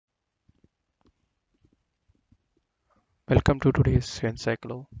Welcome to today's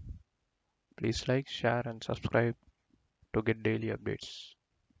Encyclo. Please like, share, and subscribe to get daily updates.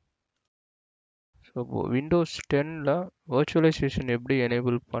 So Windows 10ல virtualization எப்படி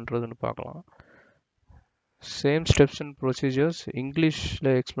enable பண்றதுன்னு பார்க்கலாம். Same steps and procedures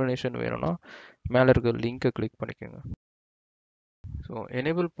இங்கிலீஷ்ல explanation வேணும்னா மேல இருக்க லிங்கை கிளிக் பண்ணிக்கோங்க. ஸோ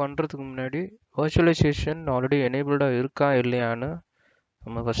enable பண்றதுக்கு முன்னாடி virtualization ஆல்ரெடி enabled இருக்கா இல்லையான்னு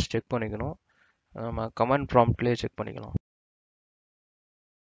நம்ம ஃபர்ஸ்ட் செக் பண்ணிக்கணும். நம்ம கமாண்ட் ப்ராம்ப்ட்லேயே செக் பண்ணிக்கலாம்.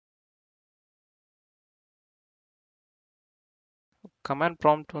 கமாண்ட்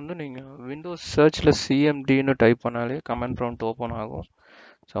ப்ராம்ப்ட் வந்து நீங்கள் விண்டோஸ் சர்ச்சில் சிஎம்டின்னு டைப் பண்ணாலே கமாண்ட் ப்ராம்ப்ட் ஓப்பன் ஆகும்.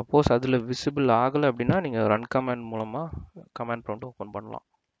 சப்போஸ் அதில் விசிபிள் ஆகலை அப்படின்னா நீங்கள் ரன் கமாண்ட் மூலமாக கமாண்ட் ப்ராம்ப்ட் ஓப்பன் பண்ணலாம்.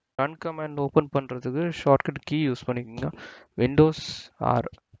 ரன் கமாண்ட் ஓப்பன் பண்ணுறதுக்கு ஷார்ட்கட் கீ யூஸ் பண்ணிக்கோங்க.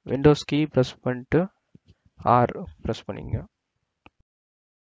 விண்டோஸ் கீ ப்ரெஸ் பண்ணிட்டு ஆர் ப்ரெஸ் பண்ணிக்கோங்க.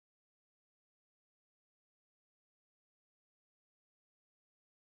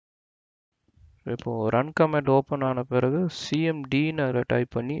 இப்போது ரன் கமாண்ட் ஓப்பன் ஆன பிறகு சிஎம்டின்னு அதில்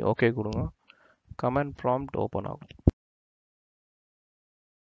டைப் பண்ணி ஓகே கொடுங்க. கமாண்ட் ப்ராம்ப்ட் ஓப்பன் ஆகும்.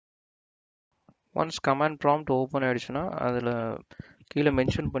 ஒன்ஸ் கமாண்ட் ப்ராம்ப்ட் ஓப்பன் ஆகிடுச்சுன்னா அதில் கீழே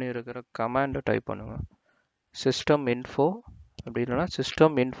மென்ஷன் பண்ணியிருக்கிற கமாண்டை டைப் பண்ணுங்கள். சிஸ்டம் இன்ஃபோ அப்படி இல்லைனா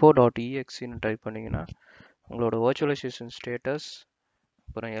சிஸ்டம் இன்ஃபோ .exe டைப் பண்ணிங்கன்னா உங்களோட வர்ச்சுவலைசேஷன் ஸ்டேட்டஸ்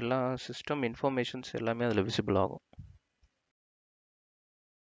அப்புறம் எல்லா சிஸ்டம் இன்ஃபர்மேஷன்ஸ் எல்லாமே அதில் விசிபிள் ஆகும்.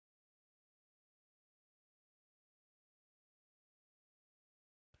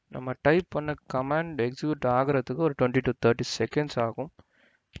 நம்ம டைப் பண்ண கமாண்ட் எக்ஸிக்யூட் ஆகிறதுக்கு ஒரு 20 to 30 செகண்ட்ஸ் ஆகும்.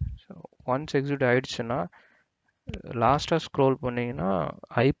 ஒன்ஸ் எக்ஸிக்யூட் ஆகிடுச்சுன்னா லாஸ்ட்டாக ஸ்க்ரோல் பண்ணிங்கன்னா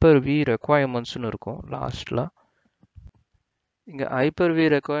ஹைப்பர்-வி ரெக்குவயர்மெண்ட்ஸ்னு இருக்கும். லாஸ்ட்டில் இங்கே ஹைப்பர்-வி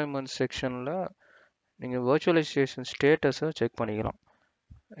ரெக்குவயர்மெண்ட்ஸ் செக்ஷனில் நீங்கள் வர்ச்சுவலைசேஷன் ஸ்டேட்டஸை செக் பண்ணிக்கலாம்.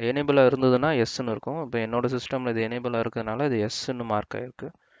 எனேபிளாக இருந்ததுன்னா எஸ்ன்னு இருக்கும். இப்போ என்னோடய சிஸ்டமில் இது எனேபிளாக இருக்கிறதுனால இது எஸ்ன்னு மார்க் ஆகிருக்கு.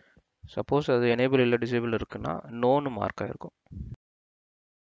 சப்போஸ் அது எனேபிள் இல்லை டிசேபிள் இருக்குன்னா நோன்னு மார்க் ஆகிருக்கும்.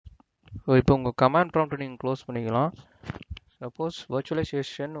 ஸோ இப்போ உங்கள் கமாண்ட் ப்ராம்ப்ட் நீங்கள் க்ளோஸ் பண்ணிக்கலாம். சப்போஸ்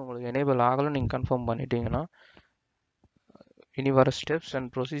வர்ச்சுவலைசேஷன் உங்களுக்கு எனேபிள் ஆகலை நீங்கள் கன்ஃபார்ம் பண்ணிட்டீங்கன்னா இனி வர ஸ்டெப்ஸ் அண்ட்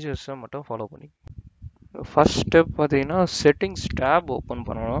ப்ரொசீஜர்ஸை மட்டும் ஃபாலோ பண்ணி. ஃபர்ஸ்ட் ஸ்டெப் பார்த்தீங்கன்னா செட்டிங்ஸ் டேப் ஓப்பன்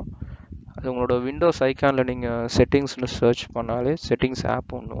பண்ணணும். அது உங்களோட விண்டோஸ் ஐக்கானில் நீங்கள் செட்டிங்ஸ்னு சர்ச் பண்ணாலே செட்டிங்ஸ்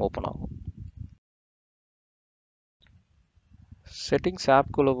ஆப் ஒன்று ஓப்பன் ஆகும். செட்டிங்ஸ்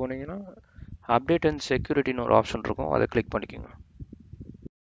ஆப்குள்ளே போனீங்கன்னா அப்டேட் அண்ட் செக்யூரிட்டின்னு ஒரு ஆப்ஷன் இருக்கும். அதை கிளிக் பண்ணிக்கோங்க.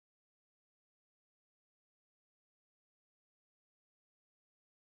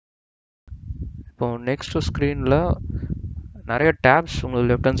 இப்போ நெக்ஸ்ட் ஸ்க்ரீனில் நிறைய டேப்ஸ் உங்களுக்கு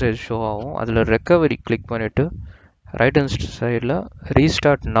லெஃப்ட் ஹேண்ட் சைடு ஷோ ஆகும். அதில் ரெக்கவரி கிளிக் பண்ணிவிட்டு ரைட் ஹேண்ட் சைடில்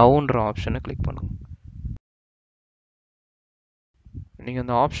ரீஸ்டார்ட் நவுன்ற ஆப்ஷனை கிளிக் பண்ணுங்கள். நீங்கள்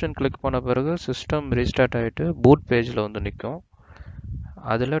அந்த ஆப்ஷன் கிளிக் பண்ண பிறகு சிஸ்டம் ரீஸ்டார்ட் ஆகிட்டு பூட் பேஜில் வந்து நிற்கும்.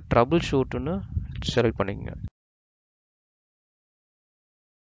 அதில் ட்ரபிள் ஷூட்டுன்னு செலக்ட் பண்ணிக்கங்க.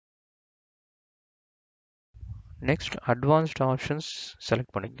 நெக்ஸ்ட் அட்வான்ஸ்ட் ஆப்ஷன்ஸ்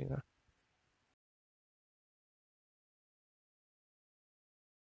செலக்ட் பண்ணிக்கோங்க.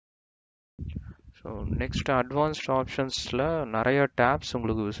 ஸோ நெக்ஸ்ட் அட்வான்ஸ்ட் ஆப்ஷன்ஸில் நிறைய டேப்ஸ்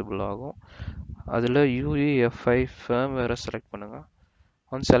உங்களுக்கு விசிபிள் ஆகும். அதில் UEFI Firmware செலக்ட் பண்ணுங்கள்.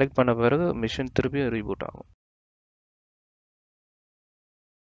 ஒன்ஸ் செலக்ட் பண்ண பிறகு மிஷின் திருப்பி ரீபூட் ஆகும்.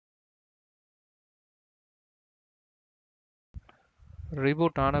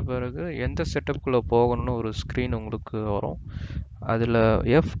 ரீபூட் ஆன பிறகு எந்த செட்டப்குள்ளே போகணும்னு ஒரு ஸ்க்ரீன் உங்களுக்கு வரும். அதில்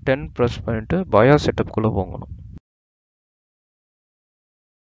F10 ப்ரெஸ் பண்ணிவிட்டு பயாஸ் செட்டப்குள்ளே போகணும்.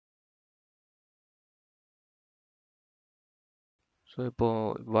 ஸோ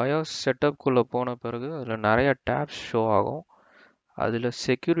இப்போது பயாஸ் செட்டப்குள்ளே போன பிறகு அதில் நிறைய டேப்ஸ் ஷோ ஆகும். அதில்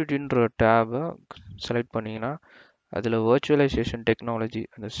செக்யூரிட்டின்ற டேபை செலக்ட் பண்ணிங்கன்னா அதில் வர்ச்சுவலைசேஷன் டெக்னாலஜி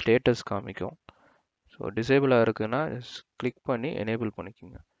அந்த ஸ்டேட்டஸ் காமிக்கும். ஸோ டிசேபிளாக இருக்குன்னா கிளிக் பண்ணி எனேபிள்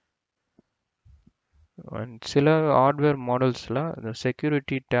பண்ணிக்கோங்க. சில ஹார்ட்வேர் மாடல்ஸில் இந்த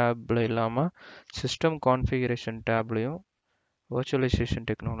செக்யூரிட்டி டேப்பில் இல்லாமல் system configuration டேப்லேயும் virtualisation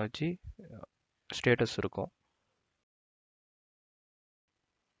technology status இருக்கும்.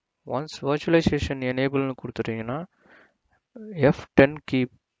 ஒன்ஸ் வர்ச்சுவலைசேஷன் எனேபிள்னு கொடுத்துட்டீங்கன்னா F10 கீ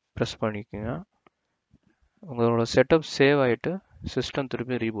ப்ரெஸ் பண்ணிக்கோங்க. உங்களோட செட்டப் சேவ் ஆகிட்டு சிஸ்டம்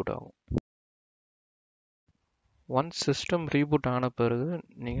திருப்பி ரீபூட் ஆகும். ஒன்ஸ் சிஸ்டம் ரீபூட் ஆன பிறகு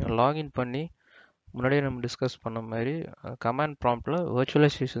நீங்கள் லாகின் பண்ணி முன்னாடியே நம்ம டிஸ்கஸ் பண்ண மாதிரி கமாண்ட் ப்ராம்ப்டில்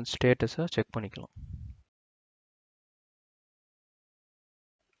வர்ச்சுவலைசேஷன் ஸ்டேட்டஸை செக் பண்ணிக்கலாம்.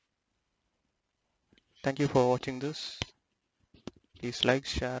 Thank you for watching this. Please like,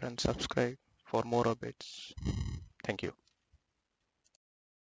 share and subscribe for more updates. Thank you.